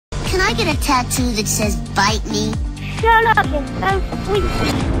can I get a tattoo that says bite me? Shut up, you're so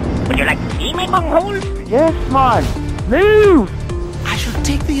sweet. Would you like to see my bunghole? Yes, man. Move! I shall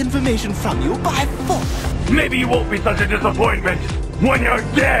take the information from you by force. Maybe you won't be such a disappointment when you're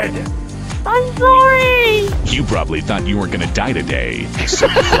dead! I'm sorry! You probably thought you weren't gonna die today.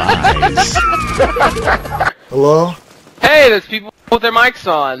 Surprise! Hello? Hey, there's people with their mics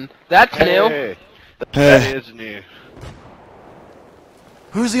on. That's new. Hey. That is new.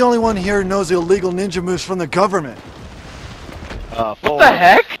 Who's the only one here who knows the illegal ninja moves from the government? What the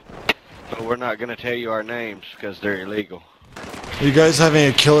heck? But we're not gonna tell you our names because they're illegal. Are you guys having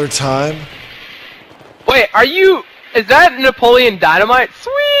a killer time? Wait, is that Napoleon Dynamite?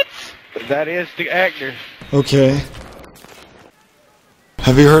 Sweet! That is the actor. Okay.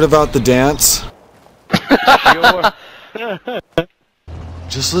 Have you heard about the dance? Sure.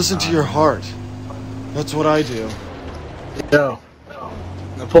 Just listen to your heart. That's what I do. Yo.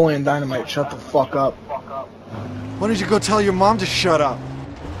 Napoleon Dynamite, shut the fuck up. Why don't you go tell your mom to shut up?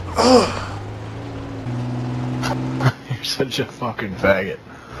 Ugh. You're such a fucking faggot.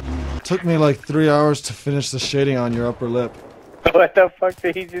 Took me like 3 hours to finish the shading on your upper lip. What the fuck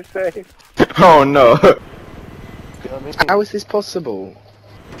did he just say? Oh no. How is this possible?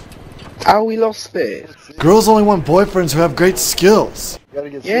 How we lost this? Girls only want boyfriends who have great skills.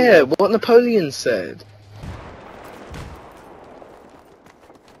 Yeah, what Napoleon said.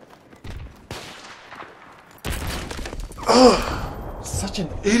 Ugh, such an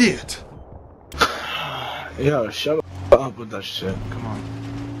idiot. Yo, shut up with that shit. Come on.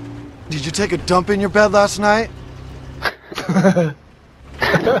 Did you take a dump in your bed last night?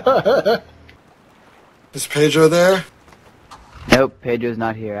 Is Pedro there? Nope, Pedro's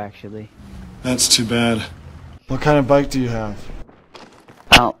not here actually. That's too bad. What kind of bike do you have?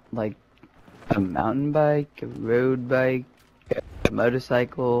 Like a mountain bike, a road bike, a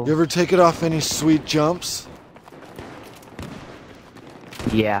motorcycle. You ever take it off any sweet jumps?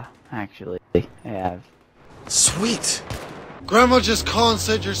 Yeah, actually, I have. Sweet! Grandma just called and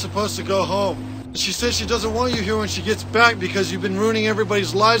said you're supposed to go home. She says she doesn't want you here when she gets back because you've been ruining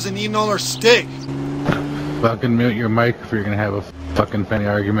everybody's lives and eating all our steak. Fucking mute your mic if you're gonna have a fucking funny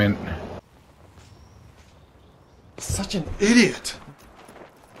argument. Such an idiot.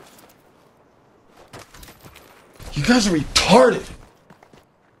 You guys are retarded.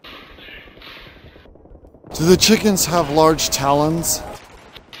 Do the chickens have large talons?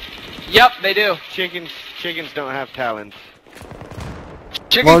 Yep, they do. Chickens don't have talons.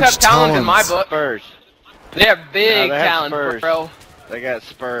 Chickens Large have talons in my talons. book. Spurs. They have big No, they have talons, spurs. bro. They got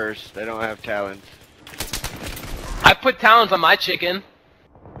spurs. They don't have talons. I put talons on my chicken.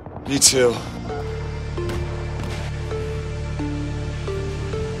 Me too.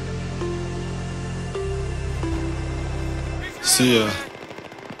 See ya.